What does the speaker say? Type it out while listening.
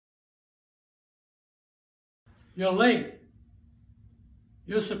You're late.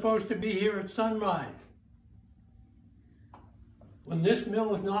 You're supposed to be here at sunrise. When this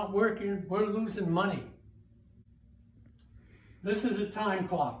mill is not working, we're losing money. This is a time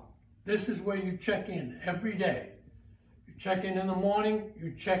clock. This is where you check in every day. You check in the morning,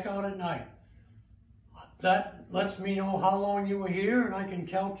 you check out at night. That lets me know how long you were here, and I can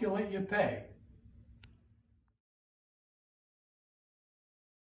calculate your pay.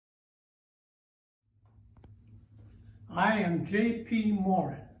 I am J.P.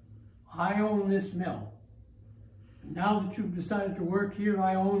 Morin. I own this mill. And now that you've decided to work here,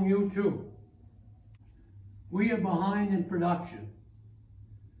 I own you too. We are behind in production.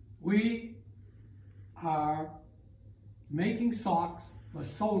 We are making socks for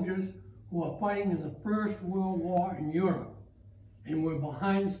soldiers who are fighting in the First World War in Europe, and we're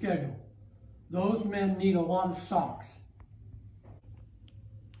behind schedule. Those men need a lot of socks.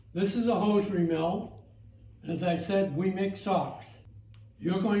 This is a hosiery mill. As I said, we make socks.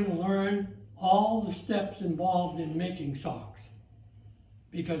 You're going to learn all the steps involved in making socks,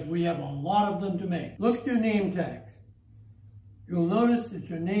 because we have a lot of them to make. Look at your name tags. You'll notice that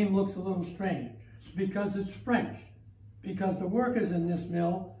your name looks a little strange. It's because it's French, because the workers in this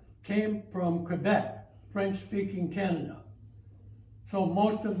mill came from Quebec, French-speaking Canada. So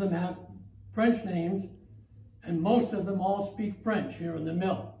most of them have French names, and most of them all speak French here in the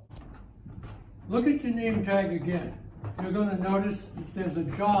mill. Look at your name tag again. You're going to notice that there's a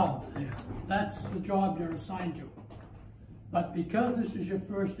job there. That's the job you're assigned to. But because this is your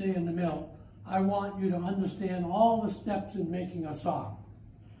first day in the mill, I want you to understand all the steps in making a sock.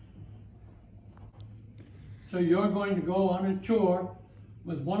 So you're going to go on a tour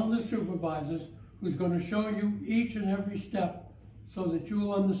with one of the supervisors who's going to show you each and every step so that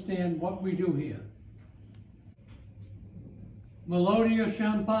you'll understand what we do here. Melodia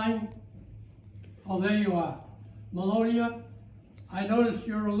Champagne? Oh, there you are. Melodia, I noticed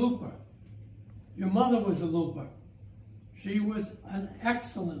you're a looper. Your mother was a looper. She was an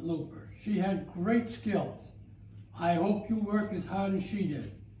excellent looper. She had great skills. I hope you work as hard as she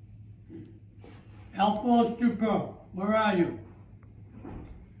did. Alphonse Dupont, where are you?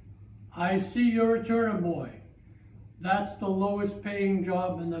 I see you're a turner boy. That's the lowest paying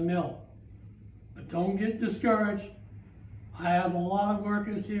job in the mill. But don't get discouraged. I have a lot of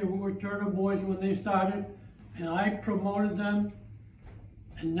workers here who were turner boys when they started, and I promoted them,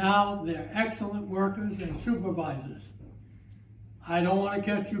 and now they're excellent workers and supervisors. I don't want to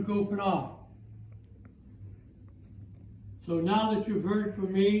catch you goofing off. So now that you've heard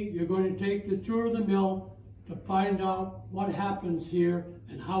from me, you're going to take the tour of the mill to find out what happens here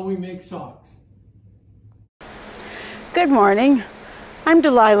and how we make socks. Good morning. I'm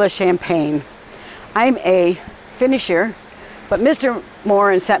Delilah Champagne. I'm a finisher, but Mr.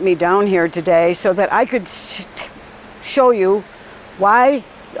 Morin sent me down here today so that I could show you why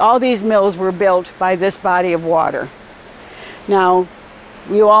all these mills were built by this body of water. Now,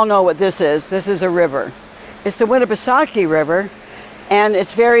 you all know what this is. This is a river. It's the Winnipesaukee River, and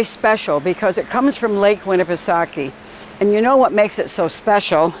it's very special because it comes from Lake Winnipesaukee. And you know what makes it so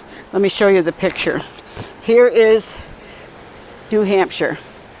special? Let me show you the picture. Here is New Hampshire,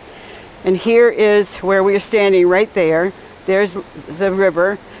 and here is where we are standing right there. There's the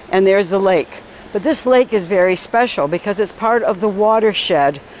river, and there's the lake. But this lake is very special because it's part of the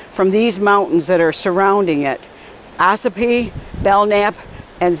watershed from these mountains that are surrounding it. Ossipee, Belknap,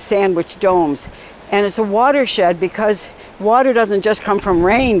 and Sandwich Domes. And it's a watershed because water doesn't just come from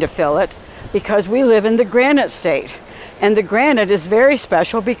rain to fill it, because we live in the granite state. And the granite is very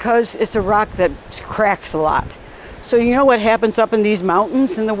special because it's a rock that cracks a lot. So you know what happens up in these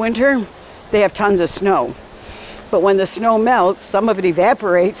mountains in the winter? They have tons of snow. But when the snow melts, some of it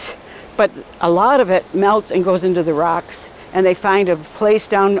evaporates, but a lot of it melts and goes into the rocks, and they find a place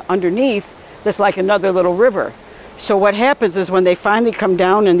down underneath that's like another little river. So what happens is when they finally come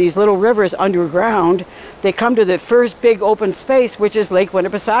down in these little rivers underground, they come to the first big open space, which is Lake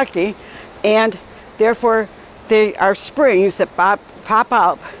Winnipesaukee, and therefore they are springs that pop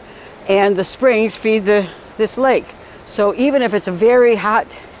up, and the springs feed this lake. So even if it's a very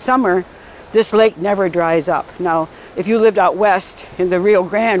hot summer, this lake never dries up. Now, if you lived out west in the Rio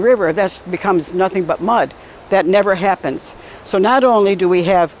Grande River, that becomes nothing but mud. That never happens. So not only do we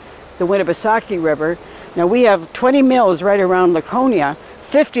have the Winnipesaukee River, now we have 20 mills right around Laconia,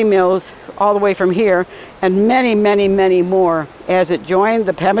 50 mills all the way from here, and many, many, many more as it joined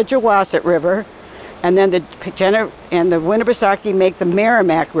the Pemigewasset River, and then the Winnipesaukee make the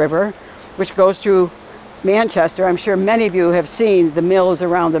Merrimack River, which goes through Manchester. I'm sure many of you have seen the mills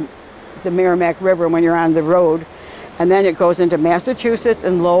around the Merrimack River when you're on the road. And then it goes into Massachusetts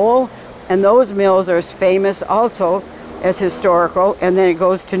and Lowell, And those mills are famous also as historical, and then it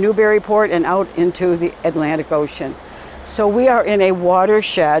goes to Newburyport and out into the Atlantic Ocean. So we are in a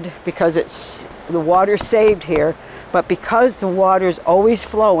watershed because it's the water saved here, but because the water is always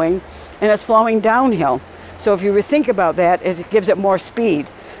flowing and it's flowing downhill. So if you think about that, it gives it more speed,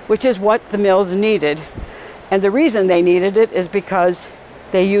 which is what the mills needed. And the reason they needed it is because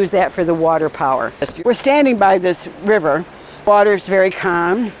they use that for the water power. We're standing by this river. Water's very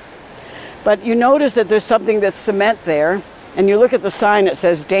calm, but you notice that there's something that's cement there, and you look at the sign that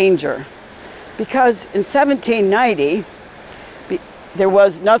says danger. Because in 1790, there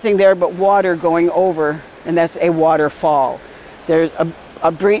was nothing there but water going over, and that's a waterfall. There's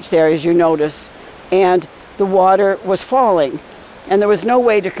a breach there, as you notice, and the water was falling. And there was no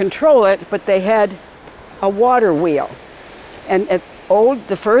way to control it, but they had a water wheel. And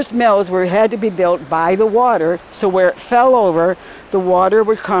the first mills had to be built by the water, so where it fell over, the water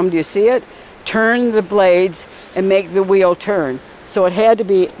would come, do you see it? Turn the blades and make the wheel turn. So it had to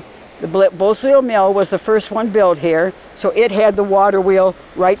be, the Belknap Mill was the first one built here, so it had the water wheel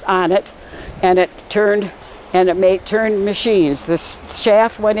right on it, and it turned, and it turned machines. The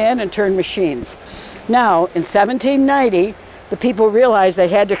shaft went in and turned machines. Now, in 1790, the people realized they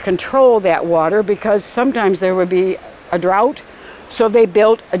had to control that water because sometimes there would be a drought, so they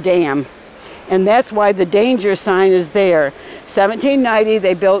built a dam. And that's why the danger sign is there. 1790,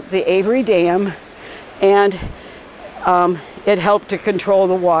 they built the Avery Dam, and it helped to control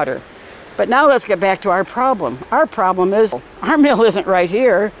the water. But now let's get back to our problem. Our problem is our mill isn't right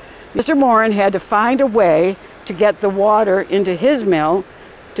here. Mr. Morin had to find a way to get the water into his mill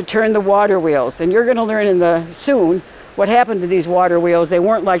to turn the water wheels. And you're going to learn soon what happened to these water wheels. They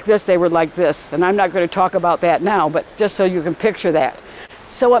weren't like this, they were like this. And I'm not going to talk about that now, but just so you can picture that.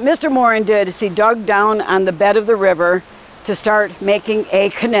 So what Mr. Morin did is he dug down on the bed of the river to start making a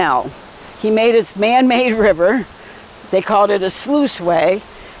canal. He made his man-made river. They called it a sluiceway.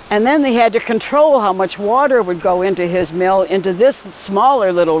 And then they had to control how much water would go into his mill, into this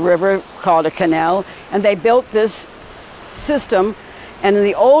smaller little river called a canal. And they built this system. And in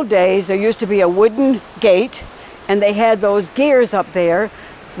the old days, there used to be a wooden gate, and they had those gears up there.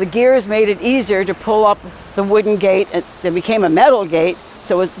 So the gears made it easier to pull up the wooden gate. It became a metal gate,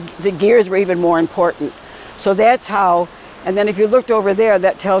 so the gears were even more important. So that's how, and then if you looked over there,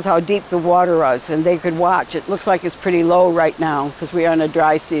 that tells how deep the water was, and they could watch. It looks like it's pretty low right now because we are in a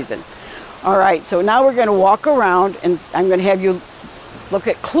dry season. All right, so now we're going to walk around, and I'm going to have you look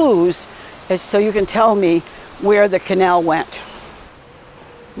at clues so you can tell me where the canal went.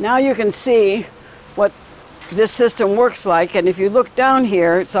 Now you can see what this system works like, and if you look down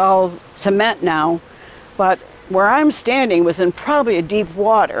here, it's all cement now, but where I'm standing was in probably a deep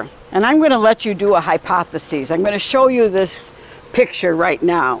water. And I'm going to let you do a hypothesis. I'm going to show you this picture right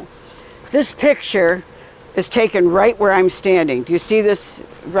now. This picture is taken right where I'm standing. Do you see this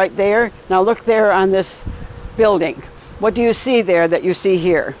right there? Now look there on this building. What do you see there that you see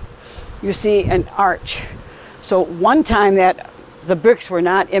here? You see an arch. So one time that the bricks were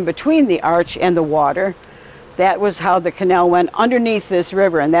not in between the arch and the water, that was how the canal went underneath this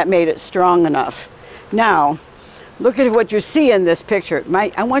river, and that made it strong enough. Now, look at what you see in this picture.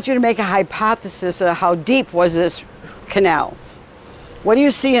 I want you to make a hypothesis of how deep was this canal. What do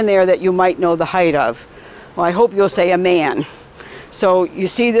you see in there that you might know the height of? Well, I hope you'll say a man. So you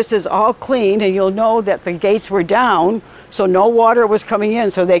see this is all cleaned, and you'll know that the gates were down, so no water was coming in,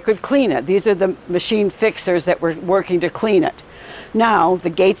 so they could clean it. These are the machine fixers that were working to clean it. Now, the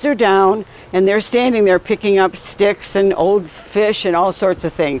gates are down, and they're standing there picking up sticks and old fish and all sorts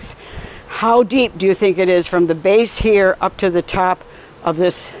of things. How deep do you think it is from the base here up to the top of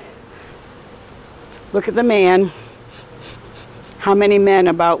this? Look at the man. How many men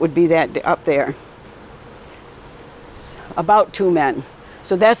about would be that up there? About 2 men.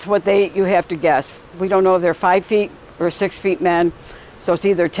 So that's what you have to guess. We don't know if they're 5 feet or 6 feet men. So it's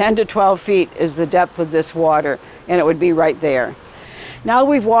either 10 to 12 feet is the depth of this water, and it would be right there. Now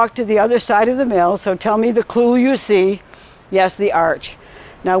we've walked to the other side of the mill, so tell me the clue you see. Yes, the arch.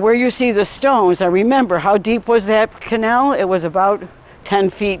 Now where you see the stones, now remember, how deep was that canal? It was about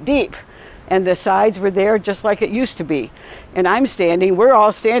 10 feet deep. And the sides were there just like it used to be. And we're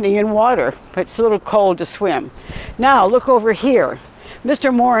all standing in water, but it's a little cold to swim. Now look over here.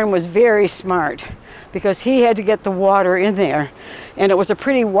 Mr. Morin was very smart because he had to get the water in there, and it was a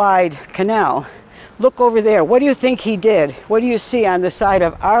pretty wide canal. Look over there. What do you think he did? What do you see on the side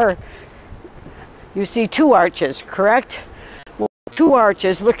of you see 2 arches, correct? Well, 2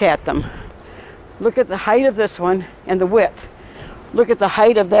 arches, look at them. Look at the height of this one and the width. Look at the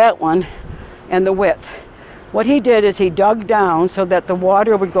height of that one and the width. What he did is he dug down so that the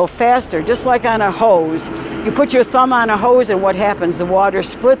water would go faster, just like on a hose. You put your thumb on a hose and what happens? The water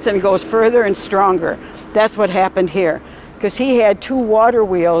splits and goes further and stronger. That's what happened here, because he had 2 water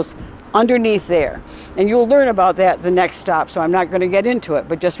wheels underneath there. And you'll learn about that the next stop, so I'm not going to get into it,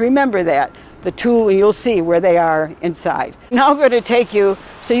 but just remember that. The 2, and you'll see where they are inside. Now I'm going to take you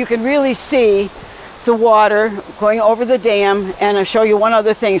so you can really see the water going over the dam, and I'll show you one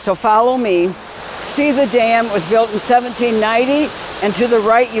other thing, so follow me. See, the dam was built in 1790, and to the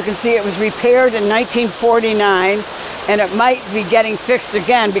right you can see it was repaired in 1949, and it might be getting fixed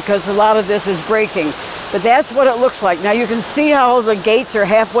again because a lot of this is breaking. But that's what it looks like. Now you can see how the gates are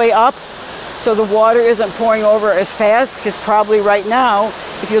halfway up, so the water isn't pouring over as fast, because probably right now,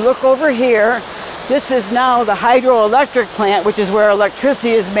 if you look over here, this is now the hydroelectric plant, which is where electricity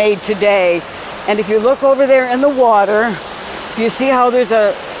is made today. And if you look over there in the water, you see how there's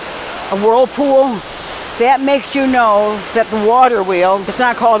a whirlpool? That makes you know that the water wheel, it's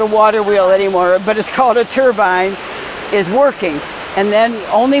not called a water wheel anymore, but it's called a turbine, is working. And then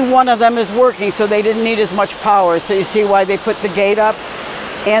only one of them is working, so they didn't need as much power. So you see why they put the gate up?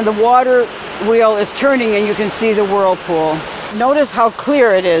 And the water wheel is turning and you can see the whirlpool. Notice how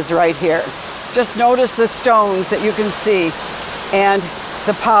clear it is right here. Just notice the stones that you can see and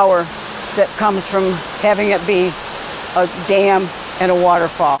the power that comes from having it be a dam and a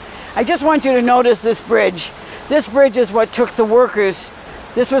waterfall. I just want you to notice this bridge. This bridge is what took the workers.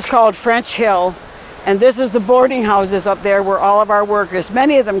 This was called French Hill, and this is the boarding houses up there where all of our workers,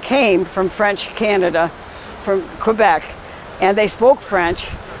 many of them came from French Canada, from Quebec, and they spoke French,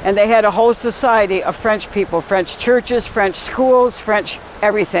 and they had a whole society of French people, French churches, French schools, French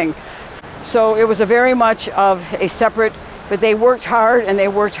everything. So it was a very much of a separate, but they worked hard and they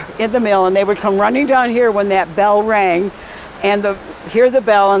worked in the mill, and they would come running down here when that bell rang and hear the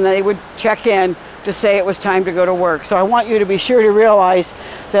bell, and they would check in to say it was time to go to work. So I want you to be sure to realize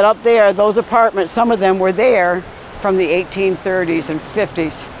that up there, those apartments, some of them were there from the 1830s and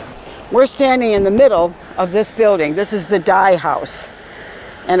 50s. We're standing in the middle of this building. This is the dye house.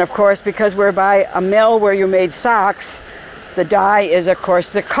 And of course, because we're by a mill where you made socks, the dye is of course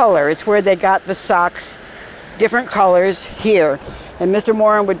the color. It's where they got the socks, different colors here. And Mr.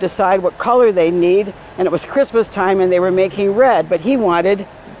 Moran would decide what color they need, and it was Christmas time and they were making red, but he wanted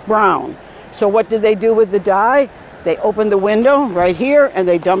brown. So what did they do with the dye? They opened the window right here and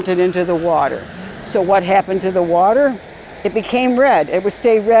they dumped it into the water. So what happened to the water? It became red. It would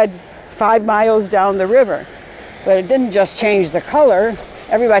stay red 5 miles down the river. But it didn't just change the color.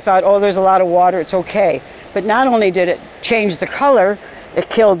 Everybody thought, oh, there's a lot of water, it's okay. But not only did it change the color, it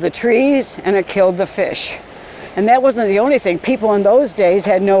killed the trees and it killed the fish. And that wasn't the only thing. People in those days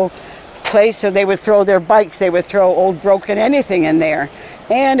had no place, so they would throw their bikes, they would throw old broken anything in there.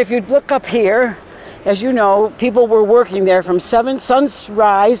 And if you look up here, as you know, people were working there from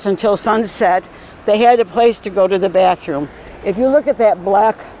sunrise until sunset. They had a place to go to the bathroom. If you look at that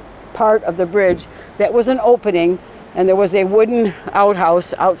black part of the bridge, that was an opening, and there was a wooden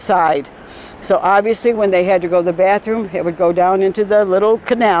outhouse outside. So obviously when they had to go to the bathroom, it would go down into the little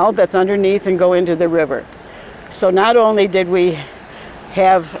canal that's underneath and go into the river. So not only did we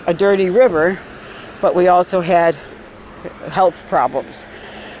have a dirty river, but we also had health problems.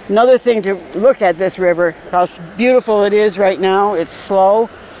 Another thing to look at this river, how beautiful it is right now. It's slow.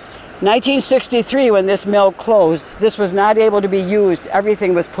 1963, when this mill closed, this was not able to be used.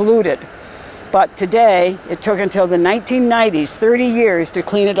 Everything was polluted. But today, it took until the 1990s, 30 years to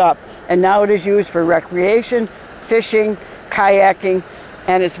clean it up. And now it is used for recreation, fishing, kayaking,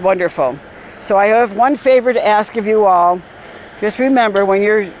 and it's wonderful. So I have one favor to ask of you all. Just remember, when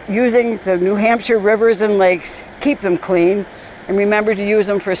you're using the New Hampshire rivers and lakes, keep them clean. And remember to use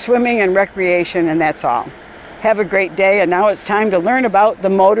them for swimming and recreation, and that's all. Have a great day, and now it's time to learn about the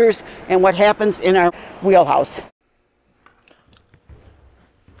motors and what happens in our wheelhouse.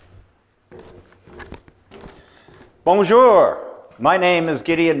 Bonjour, my name is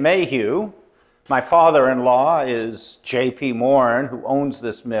Gideon Mayhew. My father-in-law is J.P. Moran, who owns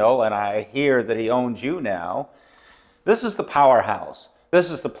this mill, and I hear that he owns you now. This is the powerhouse.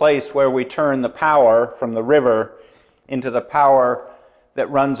 This is the place where we turn the power from the river into the power that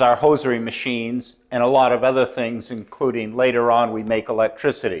runs our hosiery machines and a lot of other things, including later on we make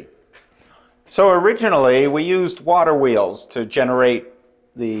electricity. So originally we used water wheels to generate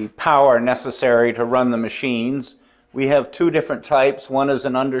the power necessary to run the machines. We have 2 different types. One is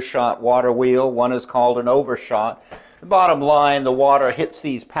an undershot water wheel, one is called an overshot. The bottom line, the water hits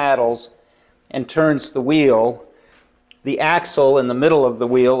these paddles and turns the wheel. The axle in the middle of the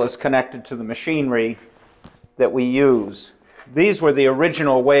wheel is connected to the machinery that we use. these were the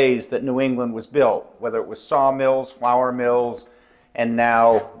original ways that New England was built, whether it was sawmills, flour mills, and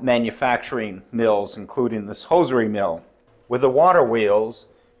now manufacturing mills, including this hosiery mill. With the water wheels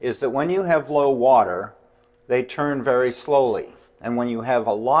is that when you have low water, they turn very slowly. And when you have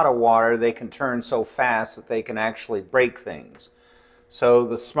a lot of water, they can turn so fast that they can actually break things. So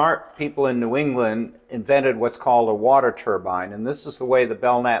the smart people in New England invented what's called a water turbine, and this is the way the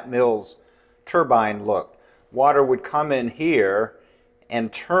Belknap Mill's turbine looked. Water would come in here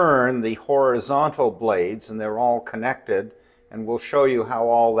and turn the horizontal blades, and they're all connected, and we'll show you how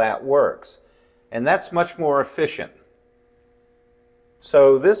all that works. And that's much more efficient.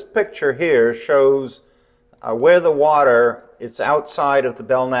 So this picture here shows where the water, it's outside of the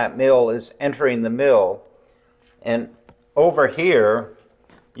Belknap Mill, is entering the mill. And over here,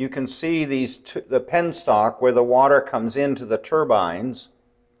 you can see these the penstock where the water comes into the turbines.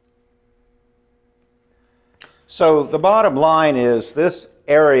 So the bottom line is this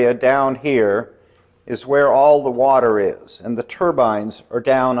area down here is where all the water is, and the turbines are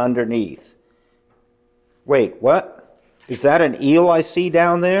down underneath. Wait, what? Is that an eel I see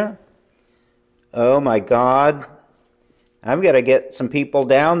down there? Oh my God. I've got to get some people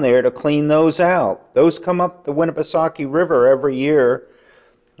down there to clean those out. Those come up the Winnipesaukee River every year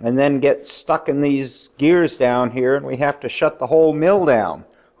and then get stuck in these gears down here, and we have to shut the whole mill down.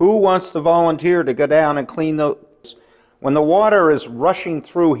 Who wants to volunteer to go down and clean those? When the water is rushing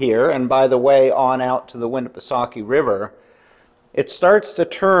through here, and by the way, on out to the Winnipesaukee River, it starts to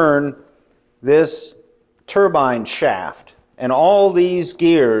turn this turbine shaft, and all these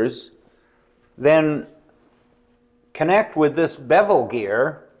gears then connect with this bevel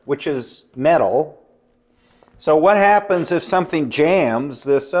gear, which is metal. So what happens if something jams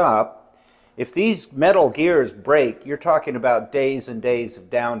this up? If these metal gears break, you're talking about days and days of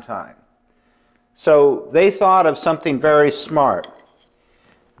downtime. So they thought of something very smart.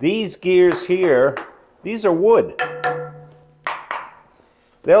 These gears here, these are wood.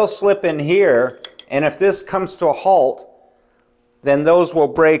 They'll slip in here, and if this comes to a halt, then those will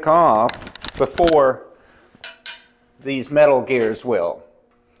break off before these metal gears will.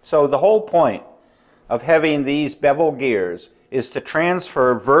 So the whole point of having these bevel gears is to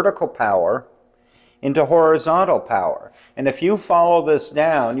transfer vertical power into horizontal power. And if you follow this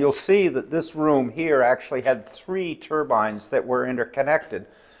down, you'll see that this room here actually had 3 turbines that were interconnected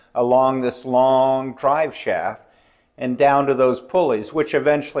along this long drive shaft and down to those pulleys, which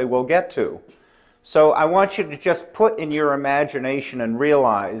eventually we'll get to. So I want you to just put in your imagination and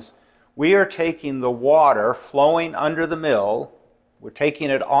realize we are taking the water flowing under the mill, we're taking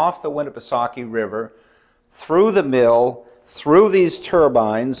it off the Winnipesaukee River, through the mill, through these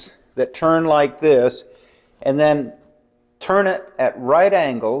turbines that turn like this, and then turn it at right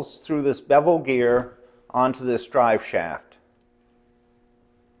angles through this bevel gear onto this drive shaft.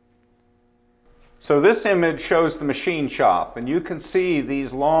 So this image shows the machine shop, and you can see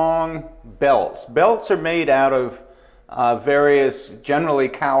these long belts. Belts are made out of various, generally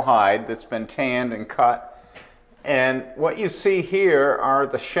cowhide that's been tanned and cut. And what you see here are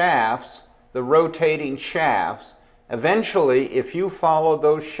the shafts, the rotating shafts. Eventually, if you followed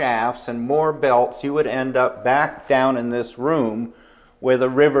those shafts and more belts, you would end up back down in this room where the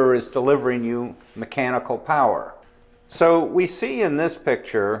river is delivering you mechanical power. So we see in this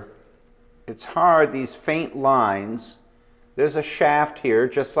picture, it's hard, these faint lines. There's a shaft here,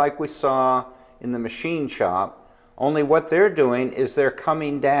 just like we saw in the machine shop. Only what they're doing is they're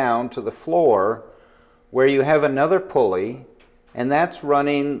coming down to the floor where you have another pulley, and that's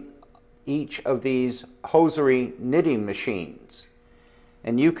running each of these hosiery knitting machines.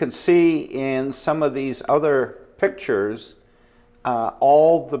 And you can see in some of these other pictures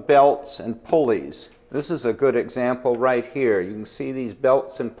all the belts and pulleys. This is a good example right here. You can see these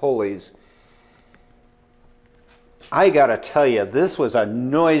belts and pulleys. I gotta tell you, this was a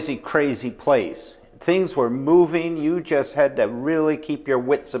noisy, crazy place. Things were moving. You just had to really keep your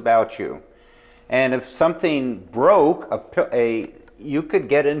wits about you. And if something broke, you could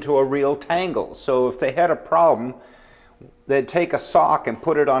get into a real tangle. So if they had a problem, they'd take a sock and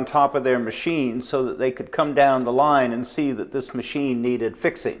put it on top of their machine so that they could come down the line and see that this machine needed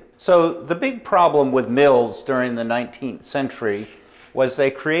fixing. So the big problem with mills during the 19th century was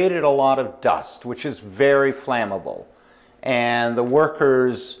they created a lot of dust, which is very flammable. And the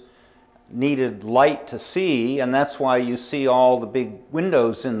workers needed light to see, and that's why you see all the big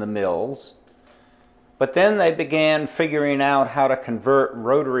windows in the mills. But then they began figuring out how to convert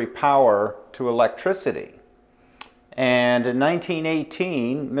rotary power to electricity. And in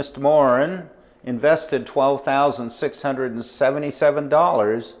 1918, Mr. Moran invested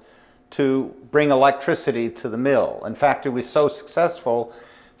 $12,677 to bring electricity to the mill. In fact, it was so successful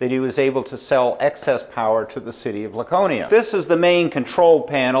that he was able to sell excess power to the city of Laconia. This is the main control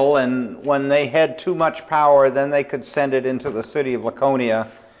panel, and when they had too much power, then they could send it into the city of Laconia.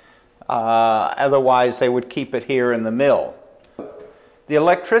 Otherwise, they would keep it here in the mill. The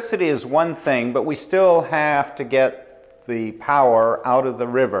electricity is one thing, but we still have to get the power out of the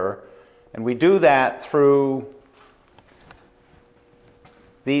river, and we do that through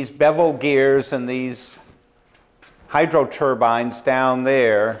these bevel gears and these hydro turbines down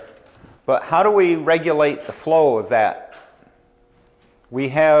there. But how do we regulate the flow of that? We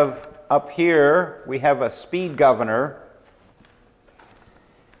have up here, we have a speed governor.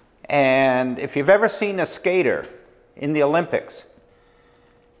 And if you've ever seen a skater in the Olympics,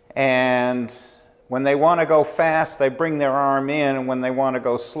 and when they want to go fast, they bring their arm in, and when they want to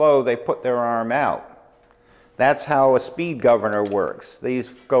go slow, they put their arm out. That's how a speed governor works. These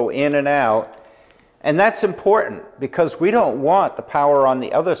go in and out. And that's important because we don't want the power on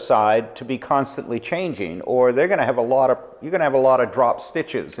the other side to be constantly changing, or they're going to have you're going to have a lot of drop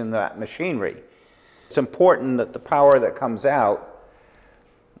stitches in that machinery. It's important that the power that comes out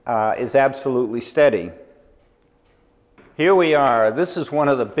is absolutely steady. Here we are. This is one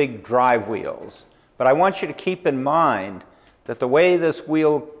of the big drive wheels. But I want you to keep in mind that the way this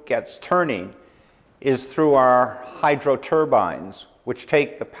wheel gets turning is through our hydro turbines, which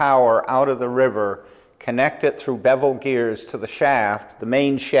take the power out of the river, connect it through bevel gears to the shaft, the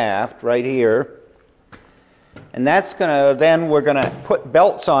main shaft right here. And that's then we're going to put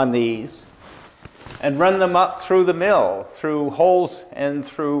belts on these and run them up through the mill, through holes, and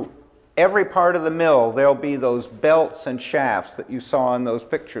through every part of the mill. There'll be those belts and shafts that you saw in those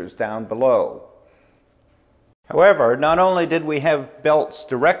pictures down below. However, not only did we have belts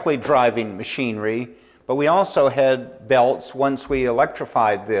directly driving machinery, but we also had belts, once we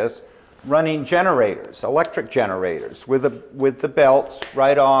electrified this, running generators, electric generators, with the belts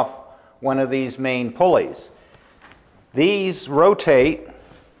right off one of these main pulleys. These rotate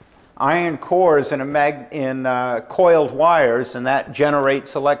iron cores in coiled wires, and that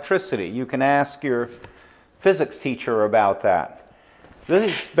generates electricity. You can ask your physics teacher about that.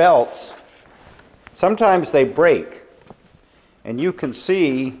 These belts, sometimes they break, and you can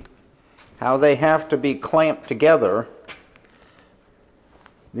see how they have to be clamped together.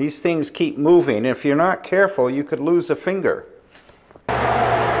 These things keep moving. If you're not careful, you could lose a finger.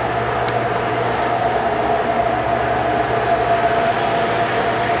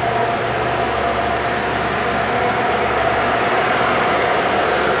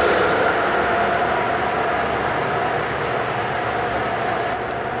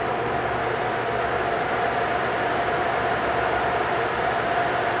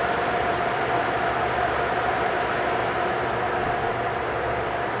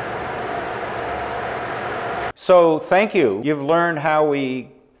 So thank you. You've learned how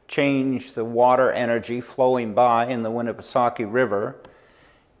we change the water energy flowing by in the Winnipesaukee River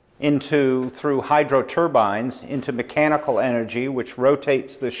through hydro turbines into mechanical energy, which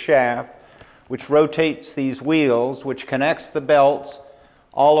rotates the shaft, which rotates these wheels, which connects the belts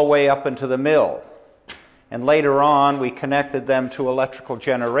all the way up into the mill. And later on, we connected them to electrical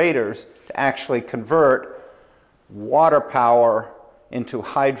generators to actually convert water power into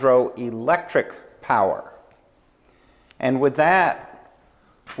hydroelectric power. And with that,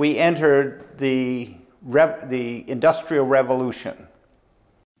 we entered the Industrial Revolution.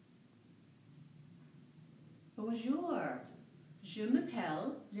 Bonjour, je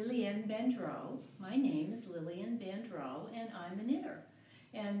m'appelle Lillian Bandreau. My name is Lillian Bandreau, and I'm a knitter.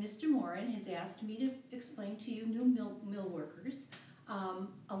 And Mr. Morin has asked me to explain to you new mill workers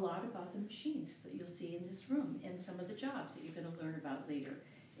a lot about the machines that you'll see in this room and some of the jobs that you're going to learn about later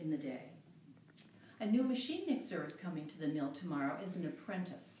in the day. A new machine mixer is coming to the mill tomorrow as an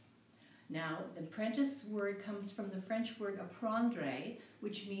apprentice. Now, the apprentice word comes from the French word apprendre,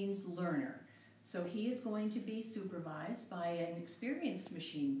 which means learner. So he is going to be supervised by an experienced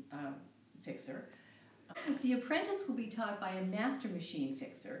machine fixer. The apprentice will be taught by a master machine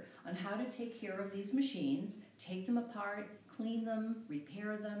fixer on how to take care of these machines, take them apart, clean them,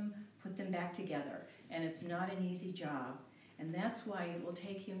 repair them, put them back together. And it's not an easy job. And that's why it will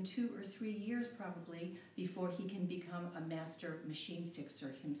take him 2 or 3 years probably before he can become a master machine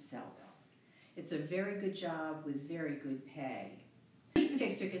fixer himself. It's a very good job with very good pay. The machine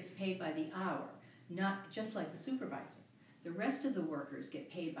fixer gets paid by the hour, not just like the supervisor. The rest of the workers get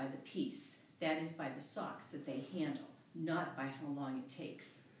paid by the piece, that is by the socks that they handle, not by how long it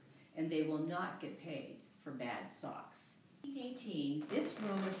takes. And they will not get paid for bad socks. In 2018, this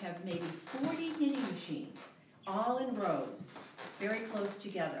room would have maybe 40 knitting machines, all in rows, very close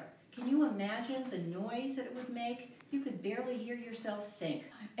together. Can you imagine the noise that it would make? You could barely hear yourself think.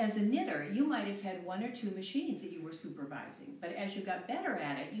 As a knitter, you might have had 1 or 2 machines that you were supervising, but as you got better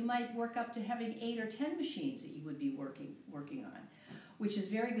at it, you might work up to having 8 or 10 machines that you would be working on, which is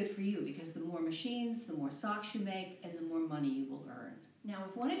very good for you because the more machines, the more socks you make, and the more money you will earn. Now,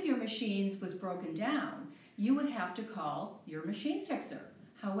 if one of your machines was broken down, you would have to call your machine fixer.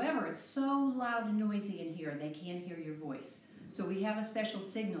 However, it's so loud and noisy in here, they can't hear your voice. So we have a special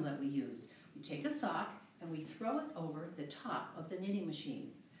signal that we use. We take a sock and we throw it over the top of the knitting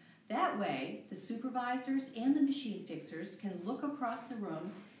machine. That way, the supervisors and the machine fixers can look across the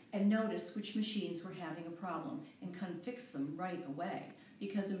room and notice which machines were having a problem and can fix them right away.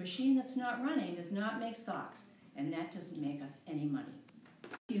 Because a machine that's not running does not make socks, and that doesn't make us any money.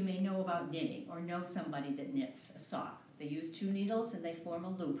 You may know about knitting or know somebody that knits a sock. They use 2 needles and they form a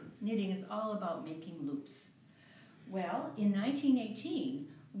loop. Knitting is all about making loops. Well, in 1918,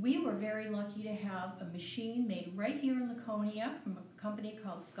 we were very lucky to have a machine made right here in Laconia from a company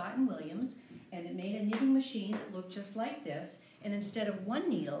called Scott & Williams, and it made a knitting machine that looked just like this, and instead of 1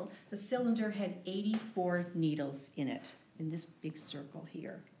 needle, the cylinder had 84 needles in it, in this big circle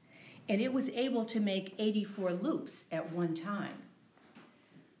here. And it was able to make 84 loops at one time.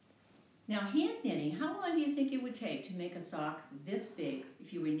 Now, hand knitting, how long do you think it would take to make a sock this big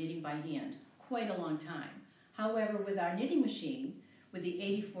if you were knitting by hand? Quite a long time. However, with our knitting machine, with the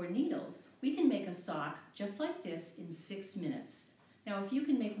 84 needles, we can make a sock just like this in 6 minutes. Now, if you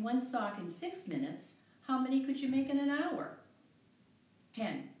can make 1 sock in 6 minutes, how many could you make in an hour?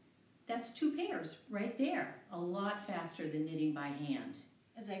 10. That's 2 pairs right there. A lot faster than knitting by hand.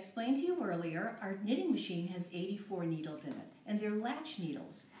 As I explained to you earlier, our knitting machine has 84 needles in it, and they're latch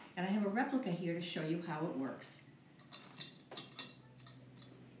needles. And I have a replica here to show you how it works.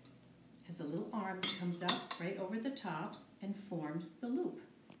 It has a little arm that comes up right over the top and forms the loop.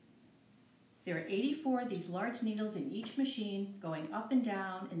 There are 84 of these large needles in each machine going up and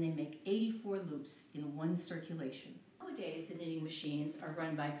down, and they make 84 loops in 1 circulation. Nowadays, the knitting machines are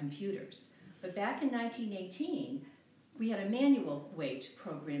run by computers, but back in 1918, we had a manual way to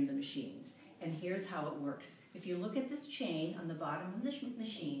program the machines, and here's how it works. If you look at this chain on the bottom of the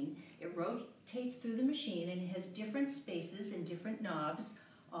machine, it rotates through the machine, and it has different spaces and different knobs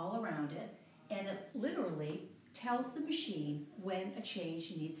all around it, and it literally tells the machine when a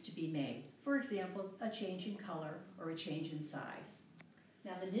change needs to be made. For example, a change in color or a change in size.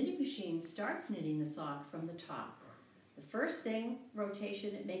 Now, the knitting machine starts knitting the sock from the top. The first thing,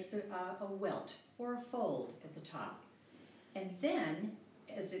 rotation, it makes a welt or a fold at the top. And then,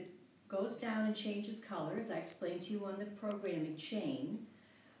 as it goes down and changes color, as I explained to you on the programming chain,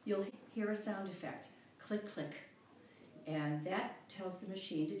 you'll hear a sound effect, click, click. And that tells the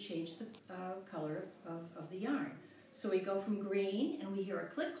machine to change the color of the yarn. So we go from green, and we hear a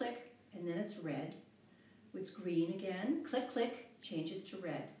click, click, and then it's red. It's green again, click, click, changes to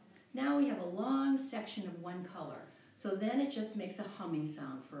red. Now we have a long section of 1 color. So then it just makes a humming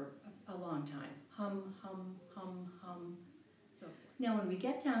sound for a long time. Hum, hum, hum, hum. So now when we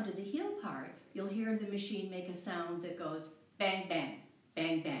get down to the heel part, you'll hear the machine make a sound that goes bang, bang,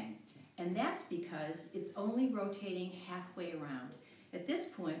 bang, bang. And that's because it's only rotating halfway around. At this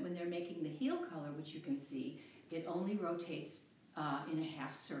point, when they're making the heel color, which you can see, it only rotates in a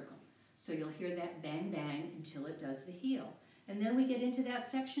half circle. So you'll hear that bang, bang until it does the heel. And then we get into that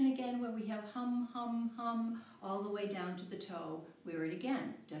section again where we have hum, hum, hum, all the way down to the toe, where it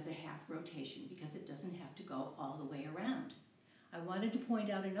again does a half rotation because it doesn't have to go all the way around. I wanted to point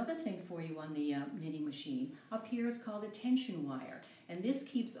out another thing for you on the knitting machine. Up here is called a tension wire, and this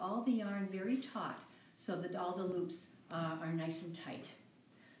keeps all the yarn very taut so that all the loops are nice and tight.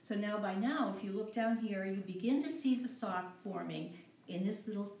 So now by now, if you look down here, you begin to see the sock forming in this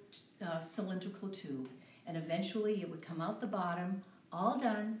little cylindrical tube, and eventually it would come out the bottom, all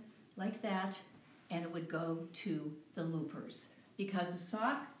done like that, and it would go to the loopers. Because a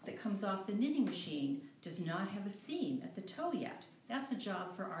sock that comes off the knitting machine does not have a seam at the toe yet. That's a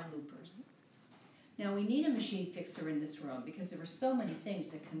job for our loopers. Now we need a machine fixer in this room because there are so many things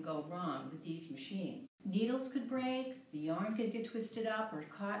that can go wrong with these machines. Needles could break, the yarn could get twisted up or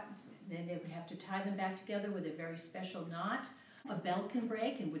caught, then they would have to tie them back together with a very special knot. A belt can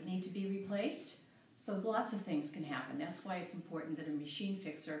break and would need to be replaced. So lots of things can happen. That's why it's important that a machine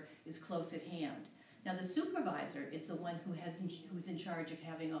fixer is close at hand. Now the supervisor is the one who's in charge of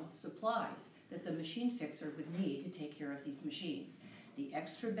having all the supplies that the machine fixer would need to take care of these machines. The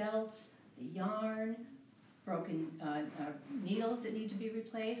extra belts, the yarn, broken needles that need to be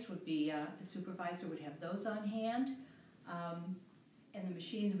replaced would be, the supervisor would have those on hand, and the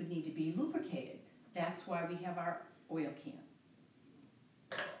machines would need to be lubricated. That's why we have our oil can.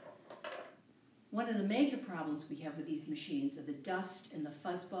 One of the major problems we have with these machines are the dust and the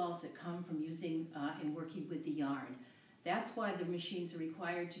fuzz balls that come from using and working with the yarn. That's why the machines are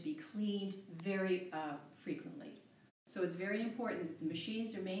required to be cleaned very frequently. So it's very important that the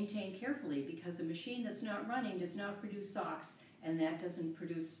machines are maintained carefully, because a machine that's not running does not produce socks, and that doesn't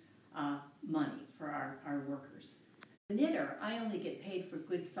produce money for our workers. The knitter, I only get paid for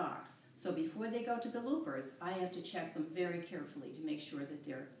good socks, so before they go to the loopers, I have to check them very carefully to make sure that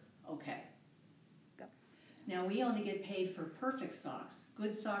they're okay. Now, we only get paid for perfect socks,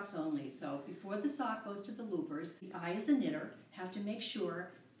 good socks only, so before the sock goes to the loopers, I as a knitter have to make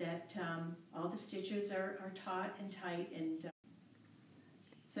sure that all the stitches are taut and tight, and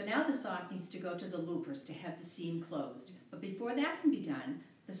so now the sock needs to go to the loopers to have the seam closed. But before that can be done,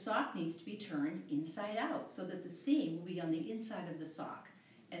 the sock needs to be turned inside out so that the seam will be on the inside of the sock,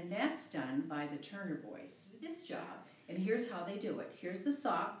 and that's done by the turner boys. This job, and here's how they do it. Here's the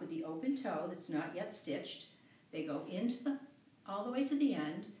sock with the open toe that's not yet stitched. They go all the way to the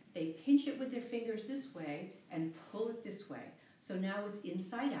end, they pinch it with their fingers this way and pull it this way. So now it's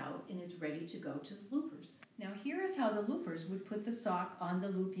inside out and is ready to go to the loopers. Now here is how the loopers would put the sock on the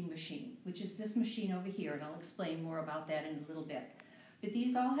looping machine, which is this machine over here, and I'll explain more about that in a little bit. But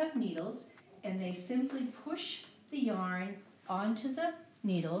these all have needles, and they simply push the yarn onto the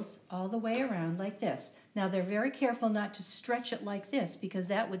needles all the way around like this. Now they're very careful not to stretch it like this, because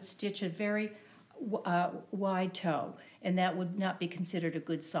that would stitch a very wide toe, and that would not be considered a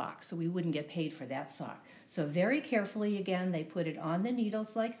good sock, so we wouldn't get paid for that sock. So very carefully, again, they put it on the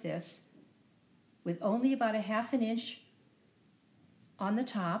needles like this, with only about 1/2 inch on the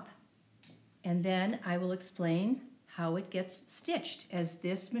top, and then I will explain how it gets stitched as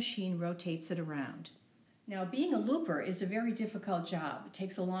this machine rotates it around. Now, being a looper is a very difficult job. It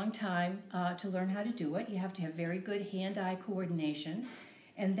takes a long time to learn how to do it. You have to have very good hand-eye coordination,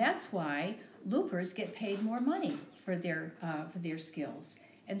 and that's why loopers get paid more money for their skills.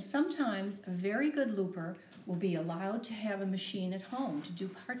 And sometimes a very good looper will be allowed to have a machine at home to do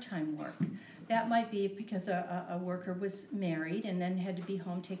part-time work. That might be because a worker was married and then had to be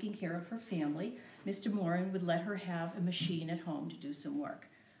home taking care of her family. Mr. Morin would let her have a machine at home to do some work.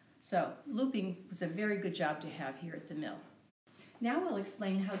 So looping was a very good job to have here at the mill. Now I'll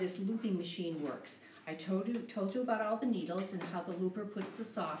explain how this looping machine works. I told you about all the needles and how the looper puts the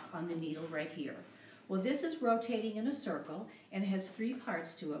sock on the needle right here. Well, this is rotating in a circle and has 3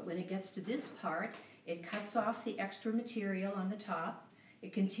 parts to it. When it gets to this part, it cuts off the extra material on the top.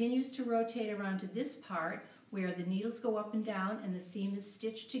 It continues to rotate around to this part where the needles go up and down and the seam is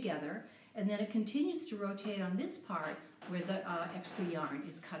stitched together. And then it continues to rotate on this part where the extra yarn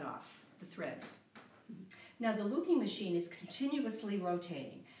is cut off, the threads. Now the looping machine is continuously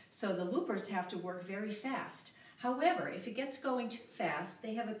rotating, so the loopers have to work very fast. However, if it gets going too fast,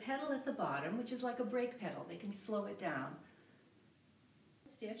 they have a pedal at the bottom, which is like a brake pedal. They can slow it down.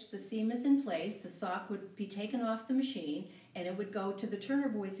 Stitch, the seam is in place, the sock would be taken off the machine, and it would go to the turner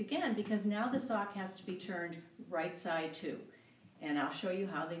boys again, because now the sock has to be turned right side too. And I'll show you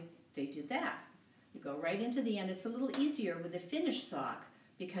how they did that. You go right into the end. It's a little easier with a finished sock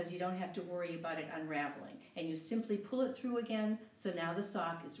because you don't have to worry about it unraveling. And you simply pull it through again, so now the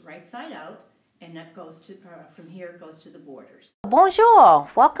sock is right side out, and that goes to, from here it goes to the borders. Bonjour,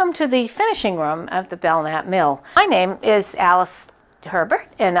 welcome to the finishing room of the Belknap Mill. My name is Alice Herbert,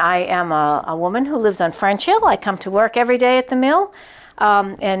 and I am a woman who lives on French Hill. I come to work every day at the mill,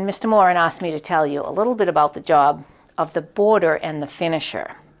 and Mr. Morin asked me to tell you a little bit about the job of the border and the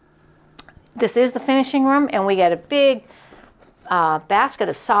finisher. This is the finishing room, and we get a big basket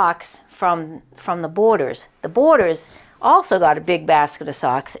of socks from the borders. The borders also got a big basket of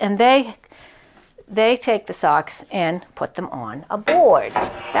socks, and they take the socks and put them on a board.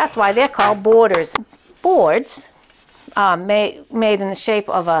 That's why they're called borders. Boards made in the shape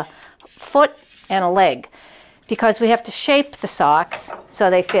of a foot and a leg, because we have to shape the socks so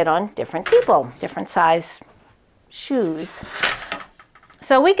they fit on different people, different size shoes.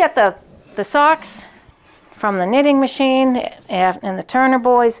 So we get the socks from the knitting machine and the turner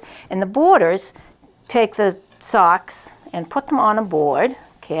boys, and the borders take the socks and put them on a board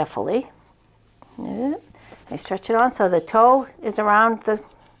carefully. They stretch it on so the toe is around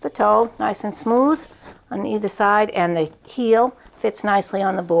the toe, nice and smooth on either side, and the heel fits nicely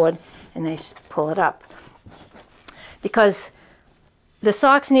on the board, and they pull it up. Because the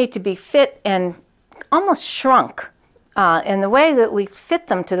socks need to be fit and almost shrunk, and the way that we fit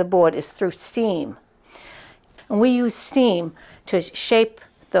them to the board is through steam. And we use steam to shape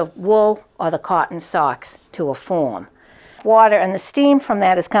the wool or the cotton socks to a form. Water and the steam from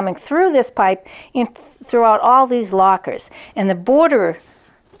that is coming through this pipe throughout all these lockers. And the border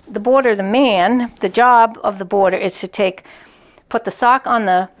the boarder, the man, the job of the boarder is to put the sock on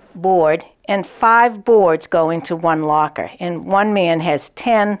the board, and 5 boards go into one locker. And one man has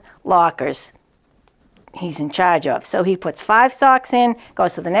 10 lockers he's in charge of. So he puts 5 socks in,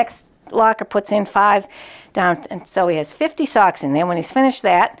 goes to the next locker, puts in 5 down, and so he has 50 socks in there. When he's finished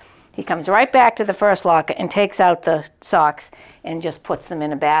that, he comes right back to the first locker and takes out the socks and just puts them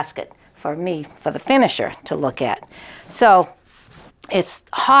in a basket for me, for the finisher, to look at. So it's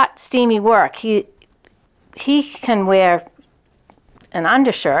hot, steamy work. He can wear an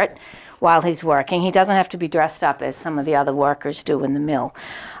undershirt while he's working. He doesn't have to be dressed up as some of the other workers do in the mill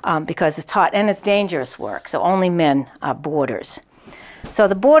because it's hot and it's dangerous work. So only men are boarders. So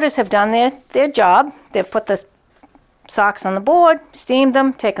the boarders have done their job. They've put the socks on the board, steamed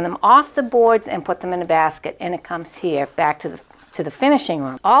them, taken them off the boards and put them in a basket, and it comes here back to the finishing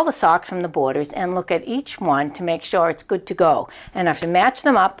room. All the socks from the boarders, and look at each one to make sure it's good to go. And I have to match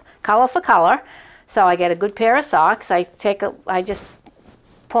them up color for color. So I get a good pair of socks. I just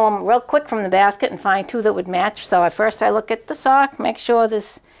pull them real quick from the basket and find 2 that would match. So first I look at the sock, make sure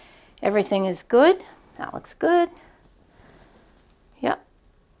everything is good. That looks good. Yep,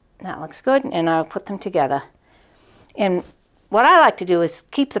 that looks good, and I'll put them together. And what I like to do is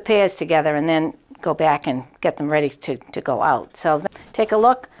keep the pairs together and then go back and get them ready to go out. So take a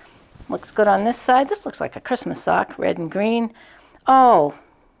look. Looks good on this side. This looks like a Christmas sock, red and green. Oh,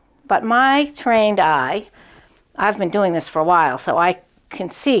 but my trained eye, I've been doing this for a while, so I can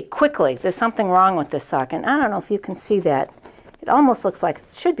see quickly there's something wrong with this sock. And I don't know if you can see that. It almost looks like it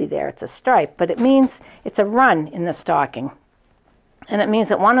should be there. It's a stripe, but it means it's a run in the stocking. And it means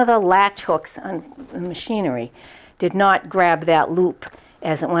that one of the latch hooks on the machinery did not grab that loop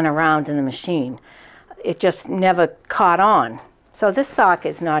as it went around in the machine. It just never caught on. So this sock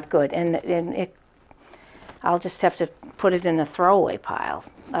is not good, and I'll just have to put it in the throwaway pile.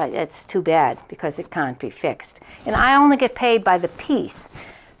 It's too bad because it can't be fixed. And I only get paid by the piece.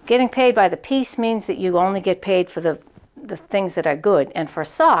 Getting paid by the piece means that you only get paid for the things that are good. And for a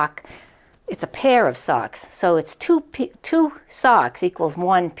sock, it's a pair of socks. So it's 2 socks equals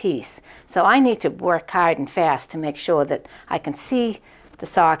 1 piece. So I need to work hard and fast to make sure that I can see the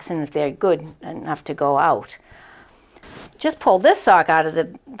socks and that they're good enough to go out. Just pull this sock out of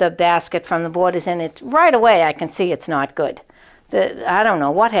the basket from the borders, and right away I can see it's not good. I don't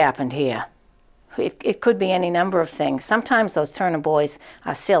know what happened here. It could be any number of things. Sometimes those Turner boys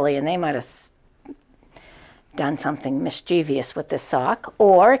are silly and they might have done something mischievous with this sock,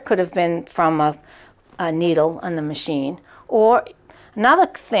 or it could have been from a needle on the machine, or another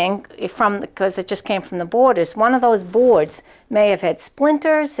thing because it just came from the borders. One of those boards may have had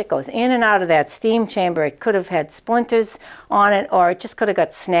splinters. It goes in and out of that steam chamber. It could have had splinters on it, or it just could have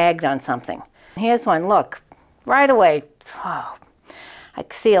got snagged on something. Here's one. Look, right away. Oh, I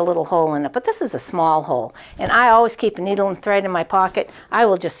see a little hole in it, but this is a small hole. And I always keep a needle and thread in my pocket. I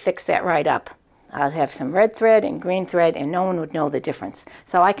will just fix that right up. I'll have some red thread and green thread, and no one would know the difference.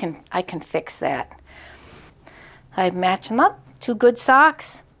 So I can fix that. I match them up. 2 good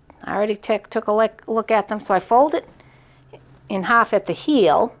socks. I already took a look at them, so I fold it in half at the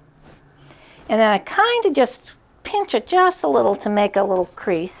heel, and then I kind of just pinch it just a little to make a little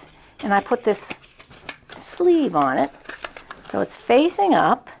crease, and I put this sleeve on it so it's facing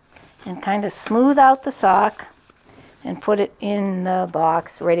up, and kind of smooth out the sock and put it in the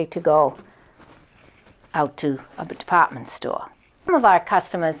box ready to go out to a department store. Some of our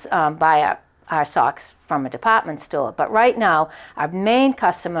customers buy our socks from a department store, but right now our main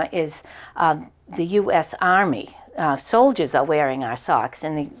customer is the U.S. Army. Soldiers are wearing our socks,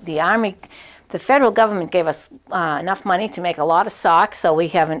 and the Army, the federal government gave us enough money to make a lot of socks, so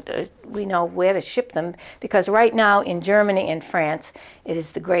we know where to ship them, because right now in Germany and France it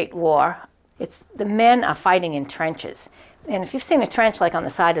is the Great War. The men are fighting in trenches, and if you've seen a trench like on the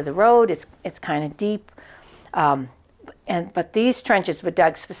side of the road, it's kind of deep. But these trenches were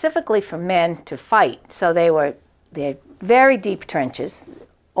dug specifically for men to fight. So they're very deep trenches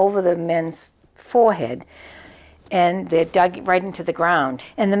over the men's forehead, and they're dug right into the ground.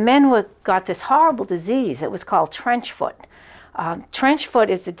 And the men got this horrible disease. It was called trench foot. Trench foot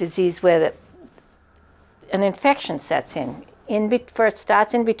is a disease where an infection sets in. First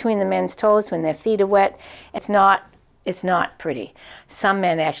starts in between the men's toes when their feet are wet. It's not pretty. Some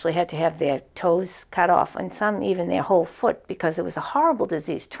men actually had to have their toes cut off, and some even their whole foot, because it was a horrible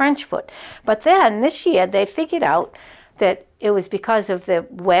disease, trench foot. But then this year they figured out that it was because of the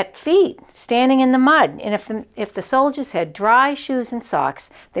wet feet, standing in the mud. And if the soldiers had dry shoes and socks,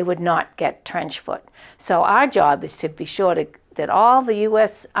 they would not get trench foot. So our job is to be sure to that all the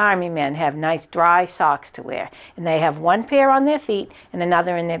U.S. Army men have nice dry socks to wear. And they have one pair on their feet and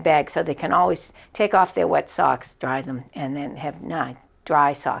another in their bag, so they can always take off their wet socks, dry them, and then have nice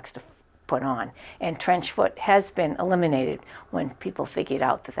dry socks to put on. And trench foot has been eliminated when people figured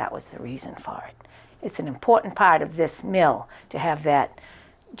out that that was the reason for it. It's an important part of this mill to have that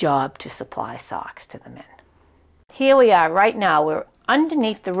job to supply socks to the men. Here we are right now. We're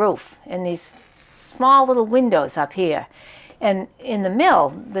underneath the roof in these small little windows up here. And in the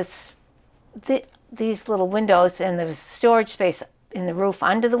mill, these little windows, and there's storage space in the roof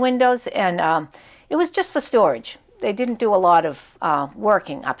under the windows, and it was just for storage. They didn't do a lot of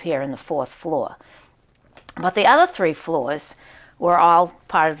working up here in the 4th floor. But the other 3 floors were all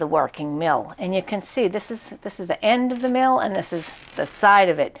part of the working mill. And you can see this is the end of the mill, and this is the side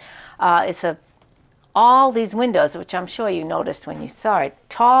of it. It's all these windows, which I'm sure you noticed when you saw it,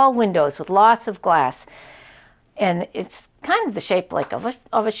 tall windows with lots of glass. And it's kind of the shape like of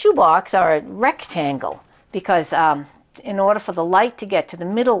a shoebox or a rectangle, because in order for the light to get to the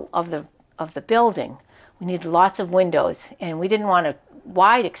middle of the building, we needed lots of windows, and we didn't want a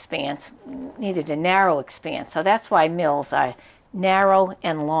wide expanse, needed a narrow expanse. So that's why mills are narrow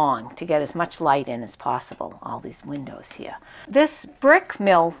and long, to get as much light in as possible, all these windows here. This brick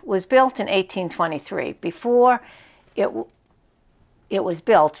mill was built in 1823. Before it was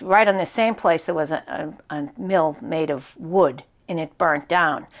built, right on the same place there was a mill made of wood, and it burnt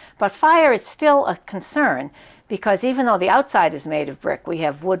down. But fire is still a concern, because even though the outside is made of brick, we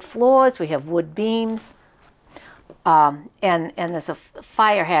have wood floors, we have wood beams, and there's a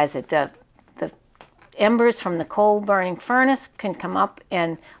fire hazard. The embers from the coal-burning furnace can come up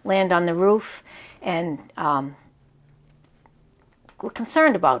and land on the roof, and we're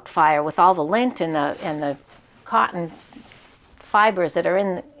concerned about fire with all the lint and the cotton fibers that are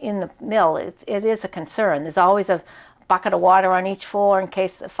in the mill. It is a concern. There's always a bucket of water on each floor in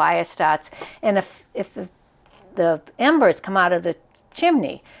case a fire starts. And if the embers come out of the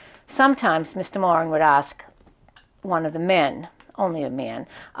chimney, sometimes Mr. Moran would ask one of the men, only a man,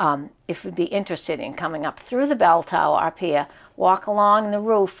 if he'd be interested in coming up through the bell tower up here, walk along the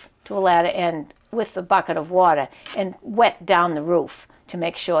roof to a ladder end with a bucket of water and wet down the roof to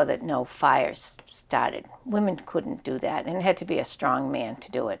make sure that no fires started. Women couldn't do that, and it had to be a strong man to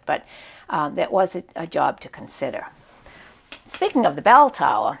do it, but that was a job to consider. Speaking of the bell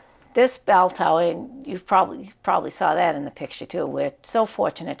tower, this bell tower, and you probably saw that in the picture too, we're so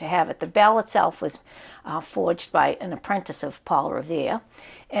fortunate to have it. The bell itself was forged by an apprentice of Paul Revere,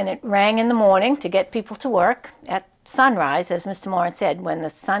 and it rang in the morning to get people to work. At sunrise, as Mr. Moran said, when the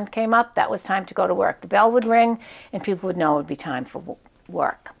sun came up, that was time to go to work. The bell would ring, and people would know it would be time for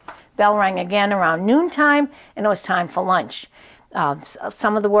work. Bell rang again around noontime, and it was time for lunch.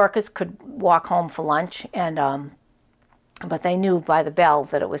 Some of the workers could walk home for lunch, and but they knew by the bell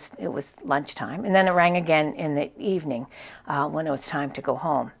that it was lunchtime. And then it rang again in the evening when it was time to go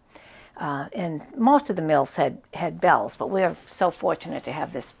home. And most of the mills had bells, but we're so fortunate to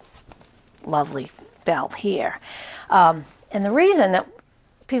have this lovely bell here. And the reason that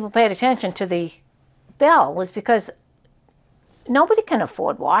people paid attention to the bell was because nobody can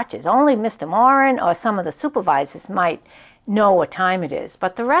afford watches. Only Mr. Moran or some of the supervisors might know what time it is.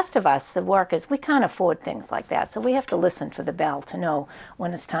 But the rest of us, the workers, we can't afford things like that. So we have to listen for the bell to know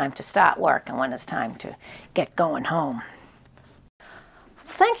when it's time to start work and when it's time to get going home.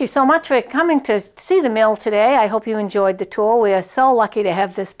 Thank you so much for coming to see the mill today. I hope you enjoyed the tour. We are so lucky to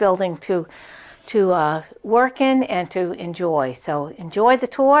have this building to work in and to enjoy. So enjoy the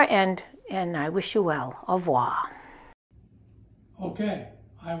tour, and I wish you well. Au revoir. Okay,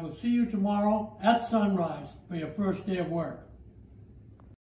 I will see you tomorrow at sunrise for your first day of work.